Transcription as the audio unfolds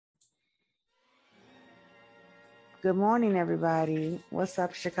Good morning, everybody. What's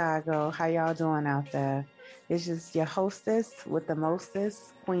up, Chicago? How y'all doing out there? This is your hostess with the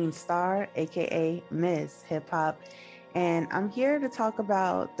mostest, Queen Star, aka Miss Hip Hop, and I'm here to talk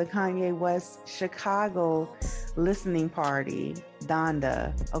about the Kanye West Chicago listening party,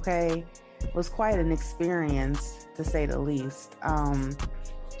 Donda. Okay, it was quite an experience to say the least. I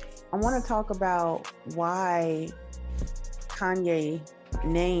want to talk about why Kanye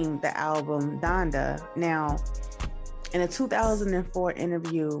named the album Donda. Now, in a 2004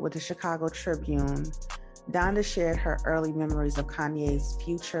 interview with the Chicago Tribune, Donda shared her early memories of Kanye's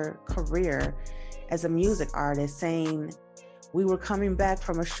future career as a music artist, saying, "We were coming back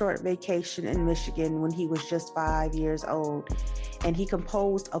from a short vacation in Michigan when he was just 5 years old, and he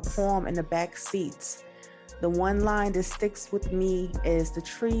composed a poem in the back seats. The one line that sticks with me is the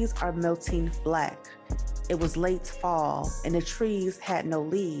trees are melting black. It was late fall, and the trees had no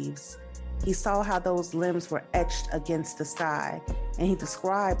leaves. He saw how those limbs were etched against the sky, and he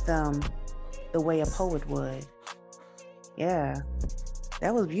described them the way a poet would." Yeah,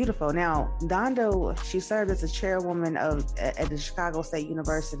 that was beautiful. Now, Donda, she served as a chairwoman at the Chicago State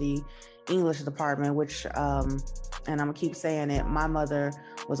University English department, which, and I'm gonna keep saying it, my mother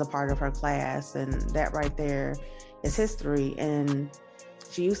was a part of her class, and that right there is history. And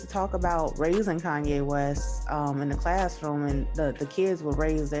she used to talk about raising Kanye West in the classroom, and the kids would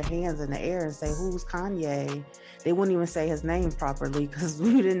raise their hands in the air and say, "Who's Kanye?" They wouldn't even say his name properly because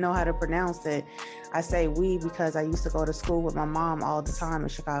we didn't know how to pronounce it. I say we because I used to go to school with my mom all the time in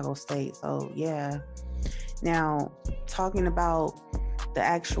Chicago State. So yeah. Now, talking about the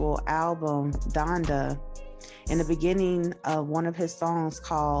actual album, Donda, in the beginning of one of his songs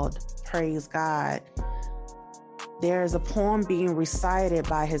called Praise God, there is a poem being recited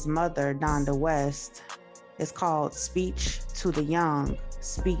by his mother, Donda West. It's called Speech to the Young,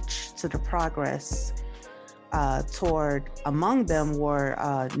 Speech to the Progress. Among them were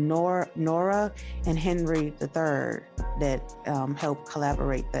Nora and Henry III that helped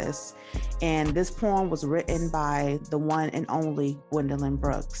collaborate this. And this poem was written by the one and only Gwendolyn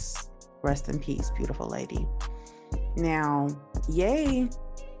Brooks. Rest in peace, beautiful lady. Now, yay.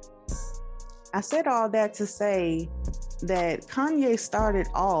 I said all that to say that Kanye started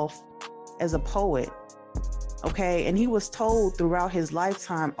off as a poet, okay? And he was told throughout his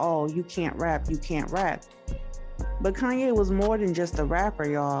lifetime, "Oh, you can't rap, you can't rap." But Kanye was more than just a rapper,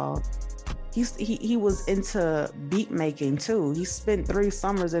 y'all. He was into beat making too. He spent 3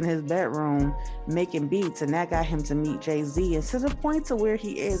 summers in his bedroom making beats, and that got him to meet Jay-Z, and to the point to where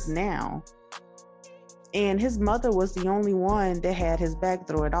he is now. And his mother was the only one that had his back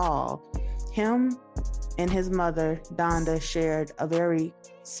through it all. Him and his mother, Donda, shared a very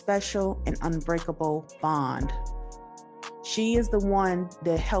special and unbreakable bond. She is the one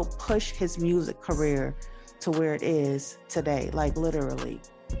that helped push his music career to where it is today, like literally.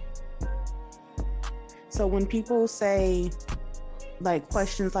 So when people say like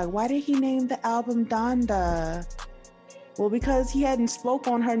questions like, why did he name the album Donda? Well, because he hadn't spoke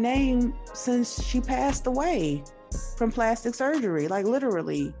on her name since she passed away from plastic surgery, like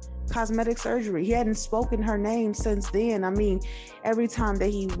literally cosmetic surgery. He hadn't spoken her name since then. I mean, every time that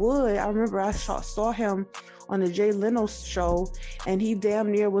he would, I remember I saw him on the Jay Leno show, and he damn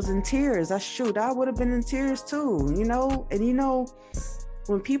near was in tears. I would have been in tears too, you know? And you know,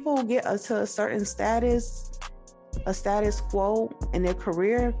 when people get to a certain status, a status quo in their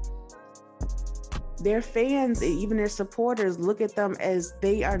career, their fans, even their supporters, look at them as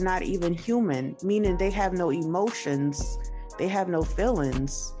they are not even human, meaning they have no emotions, they have no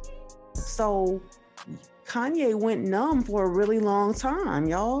feelings. So Kanye went numb for a really long time,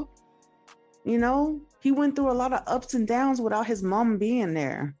 y'all. You know, he went through a lot of ups and downs without his mom being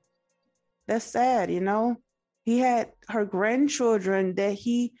there. That's sad, you know. He had her grandchildren that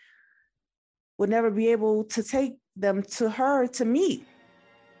he would never be able to take them to her to meet.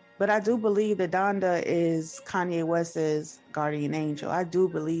 But I do believe that Donda is Kanye West's guardian angel. I do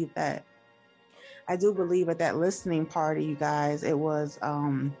believe that. I do believe at that listening party, you guys, it was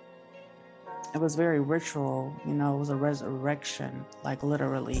very ritual, you know. It was a resurrection, like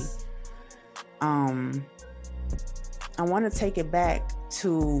literally. I want to take it back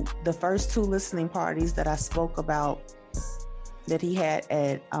to the first 2 listening parties that I spoke about that he had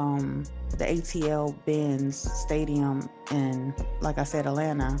at the ATL Benz Stadium in, like I said,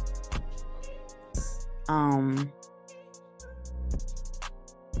 Atlanta.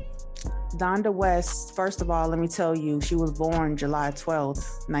 Donda West, first of all, let me tell you, she was born July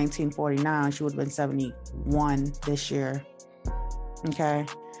 12th, 1949. She would have been 71 this year. Okay.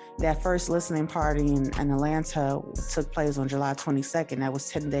 That first listening party in Atlanta took place on July 22nd. That was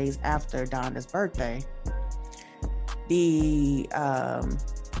 10 days after Donda's birthday.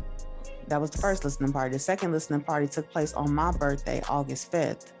 That was the first listening party. The second listening party took place on my birthday, August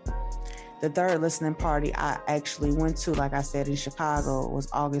 5th. The third listening party I actually went to, like I said, in Chicago, was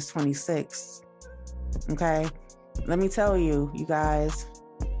August 26th. Okay. Let me tell you, you guys,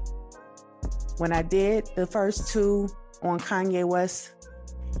 when I did the first two on Kanye West,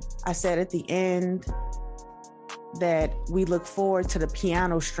 I said at the end that we look forward to the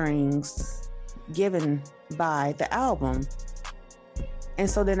piano strings given by the album. And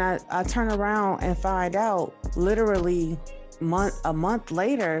so then I turn around and find out literally a month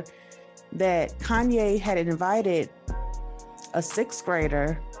later that Kanye had invited a sixth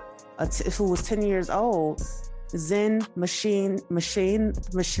grader who was 10 years old, Zen Machine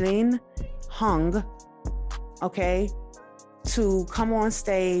Hung, okay, to come on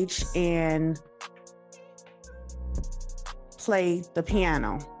stage and play the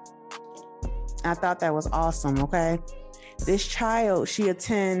piano. I thought that was awesome, okay? This child, she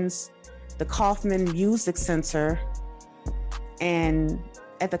attends the Kaufman Music Center, and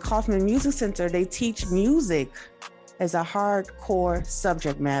at the Kaufman Music Center, they teach music as a hardcore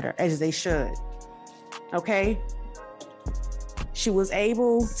subject matter, as they should, okay? She was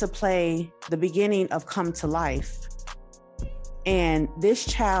able to play the beginning of Come to Life. And this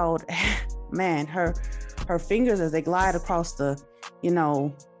child, man, her fingers as they glide across the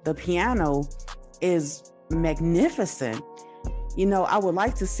piano is magnificent. I would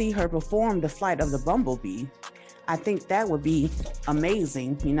like to see her perform The Flight of the Bumblebee. I think that would be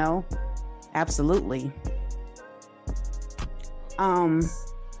amazing, absolutely.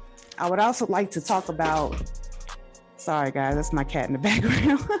 I would also like to talk about, sorry guys, that's my cat in the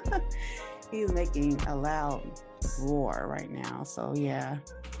background. He's making a loud roar right now, so yeah.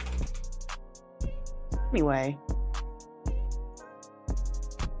 Anyway,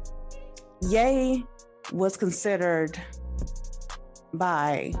 Ye was considered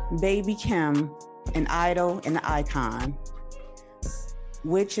by Baby Kim an idol and an icon,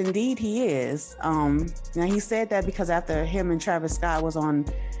 which indeed he is. Now he said that because after him and Travis Scott was on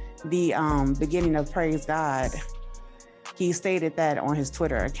the beginning of Praise God, he stated that on his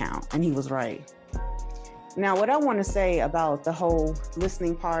Twitter account, and he was right. Now, what I want to say about the whole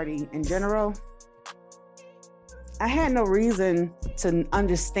listening party in general, I had no reason to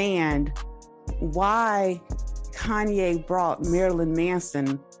understand why Kanye brought Marilyn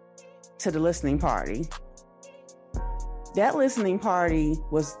Manson to the listening party. That listening party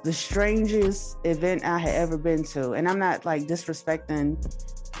was the strangest event I had ever been to. And I'm not like disrespecting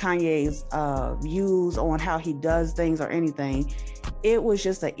Kanye's views on how he does things or anything. It was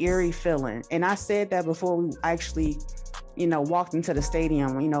just an eerie feeling. And I said that before we actually, walked into the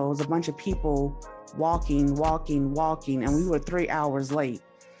stadium. It was a bunch of people walking, and we were 3 hours late.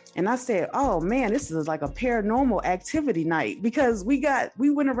 And I said, oh man, this is like a paranormal activity night, because we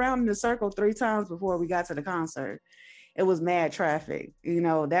went around in a circle 3 times before we got to the concert. It was mad traffic.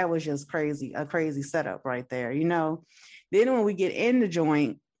 That was just crazy, a crazy setup right there. Then when we get in the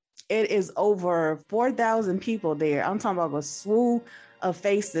joint, it is over 4,000 people there. I'm talking about a swoop of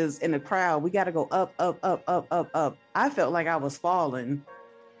faces in the crowd. We got to go up, up, up, up, up, up. I felt like I was falling.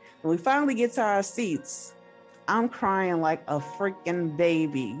 When we finally get to our seats, I'm crying like a freaking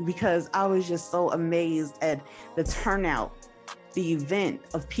baby, because I was just so amazed at the turnout, the event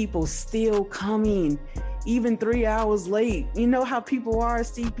of people still coming, even 3 hours late. You know how people are,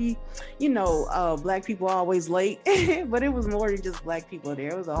 CP? Black people are always late, but it was more than just black people there.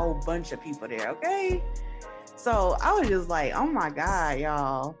 It was a whole bunch of people there, okay? So I was just like, oh my God,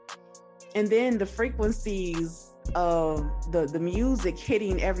 y'all. And then the frequencies of the music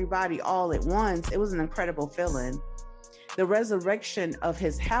hitting everybody all at once, it was an incredible feeling. The resurrection of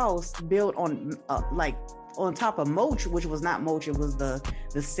his house built on on top of mulch, which was not mulch, it was the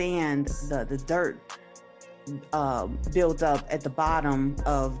sand, the dirt built up at the bottom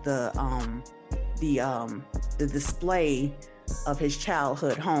of the display of his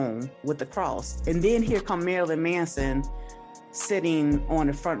childhood home with the cross. And then here come Marilyn Manson sitting on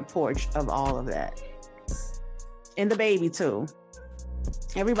the front porch of all of that. And the baby too.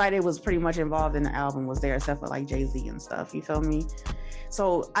 Everybody that was pretty much involved in the album was there, except for like Jay-Z and stuff, you feel me?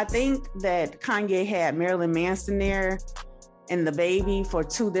 So I think that Kanye had Marilyn Manson there and the baby for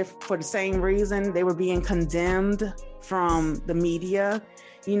the same reason. They were being condemned from the media.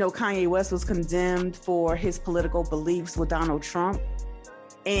 Kanye West was condemned for his political beliefs with Donald Trump,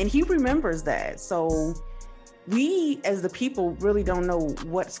 and he remembers that. So we as the people really don't know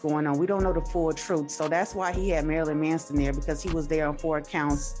what's going on. We don't know the full truth. So that's why he had Marilyn Manson there, because he was there on 4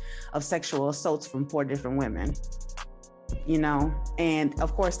 accounts of sexual assaults from 4 different women, and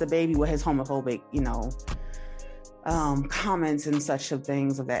of course the baby with his homophobic, comments and such of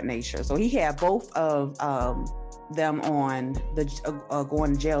things of that nature. So he had both of them on the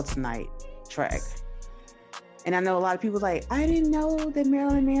Going to Jail Tonight track. And I know a lot of people like, I didn't know that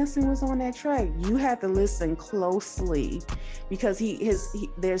Marilyn Manson was on that track. You have to listen closely because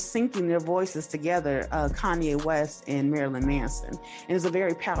they're syncing their voices together, Kanye West and Marilyn Manson. And it's a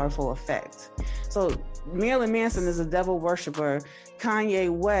very powerful effect. So Marilyn Manson is a devil worshiper. Kanye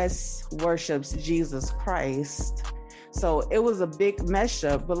West worships Jesus Christ. So it was a big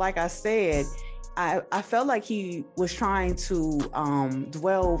mashup. But like I said, I felt like he was trying to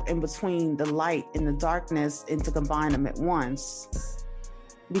dwell in between the light and the darkness and to combine them at once.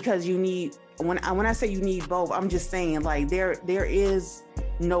 Because you need, when I say you need both, I'm just saying like there is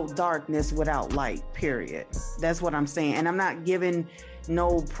no darkness without light, period. That's what I'm saying. And I'm not giving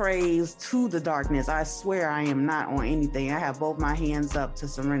no praise to the darkness. I swear I am not on anything. I have both my hands up to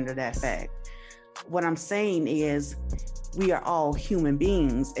surrender that fact. What I'm saying is we are all human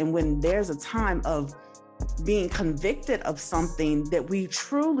beings. And when there's a time of being convicted of something that we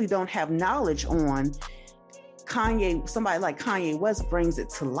truly don't have knowledge on, somebody like Kanye West brings it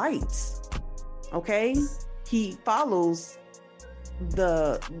to light. Okay? He follows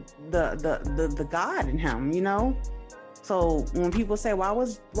the God in him, you know? So when people say, why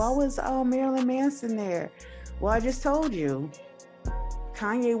was Marilyn Manson there? Well, I just told you.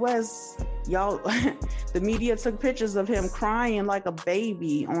 Kanye West, y'all, the media took pictures of him crying like a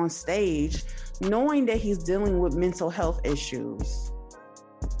baby on stage, knowing that he's dealing with mental health issues.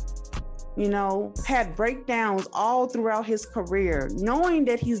 You know, had breakdowns all throughout his career, knowing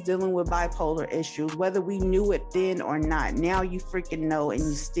that he's dealing with bipolar issues, whether we knew it then or not. Now you freaking know, and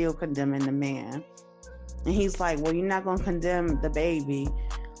you still condemning the man. And he's like, well, you're not going to condemn the baby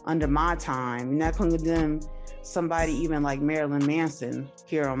under my time. You're not going to condemn somebody even like Marilyn Manson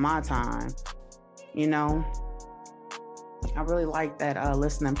here on my time. You know, I really liked that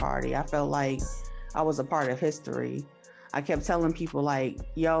listening party. I felt like I was a part of history. I kept telling people like,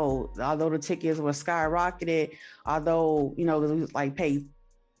 yo, although the tickets were skyrocketed, although, you know, we was like paid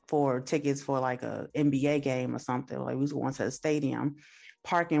for tickets for like a NBA game or something, like we was going to the stadium,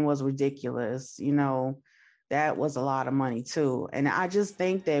 parking was ridiculous, you know, that was a lot of money too. And I just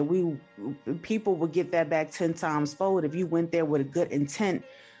think that people would get that back 10 times fold if you went there with a good intent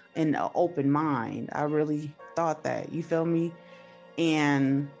and an open mind. I really thought that, you feel me?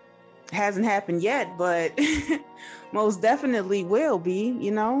 And hasn't happened yet, but most definitely will be,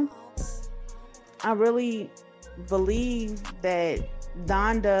 you know? I really believe that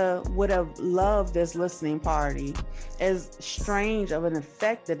Donda would have loved this listening party, as strange of an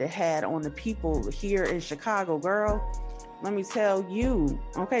effect that it had on the people here in Chicago. Girl, let me tell you,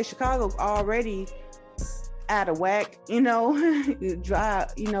 okay, Chicago already out of whack, you know,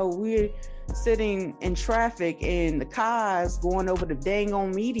 we're sitting in traffic and the cars going over the dang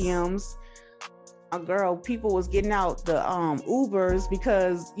on mediums. Girl, people was getting out the Ubers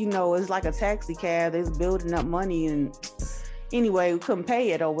because, you know, it's like a taxi cab. They're building up money, and anyway, we couldn't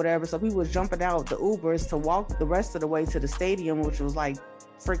pay it or whatever. So people was jumping out the Ubers to walk the rest of the way to the stadium, which was like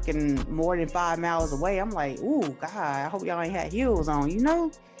freaking more than 5 miles away. I'm like, ooh, God, I hope y'all ain't had heels on, you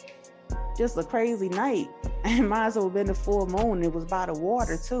know? Just a crazy night. And might as well have been the full moon. It was by the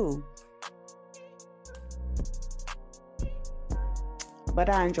water too. But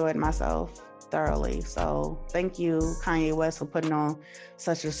I enjoyed myself thoroughly. So thank you, Kanye West, for putting on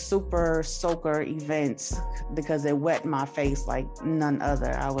such a super soaker event, because it wet my face like none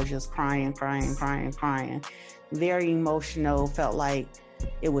other. I was just crying. Very emotional. Felt like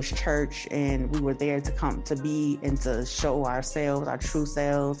it was church and we were there to come to be and to show ourselves, our true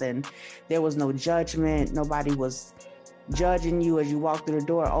selves. And there was no judgment. Nobody was judging you as you walk through the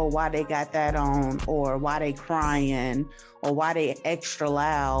door. Oh, why they got that on, or why they crying, or why they extra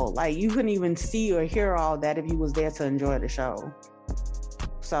loud. Like, you couldn't even see or hear all that if you was there to enjoy the show.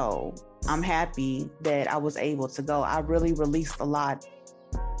 So I'm happy that I was able to go. I really released a lot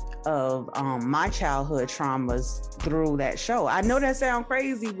of my childhood traumas through that show. I know that sounds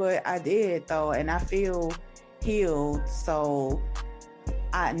crazy, but I did though, and I feel healed. So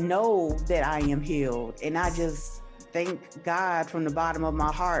I know that I am healed, and I just thank God from the bottom of my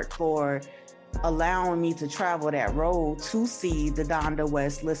heart for allowing me to travel that road to see the Donda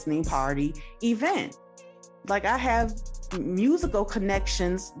West listening party event. Like, I have musical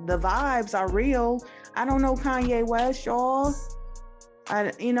connections. The vibes are real. I don't know Kanye West, y'all.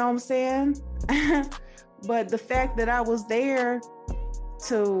 You know what I'm saying? But the fact that I was there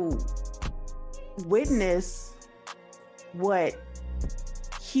to witness what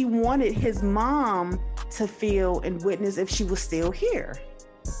he wanted his mom to feel and witness if she was still here.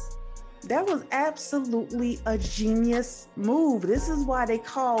 That was absolutely a genius move. This is why they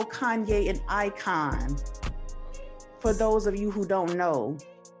call Kanye an icon. For those of you who don't know,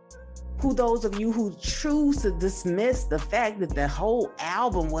 those of you who choose to dismiss the fact that the whole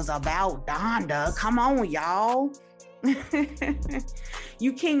album was about Donda, come on, y'all.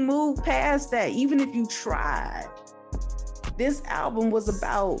 You can't move past that, even if you tried. This album was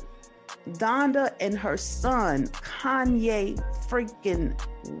about Donda and her son, Kanye freaking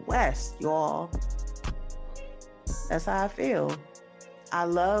West, y'all. That's how I feel. I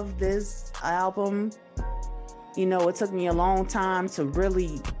love this album. You know, it took me a long time to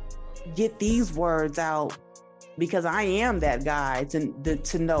really get these words out because I am that guy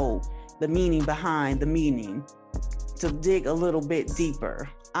to know the meaning behind the meaning, to dig a little bit deeper.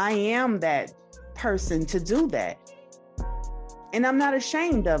 I am that person to do that. And I'm not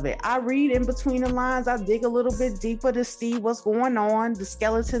ashamed of it. I read in between the lines. I dig a little bit deeper to see what's going on, the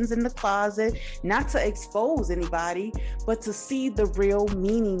skeletons in the closet, not to expose anybody, but to see the real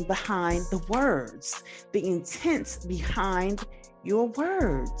meaning behind the words, the intent behind your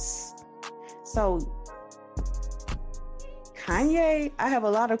words. So, Kanye, I have a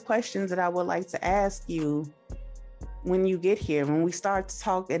lot of questions that I would like to ask you when you get here, when we start to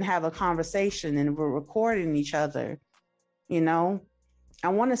talk and have a conversation and we're recording each other. You know, I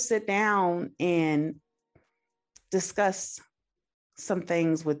want to sit down and discuss some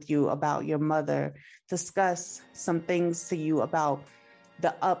things with you about your mother, discuss some things to you about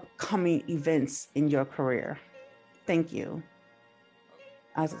the upcoming events in your career. Thank you.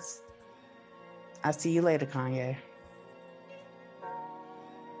 I'll see you later, Kanye.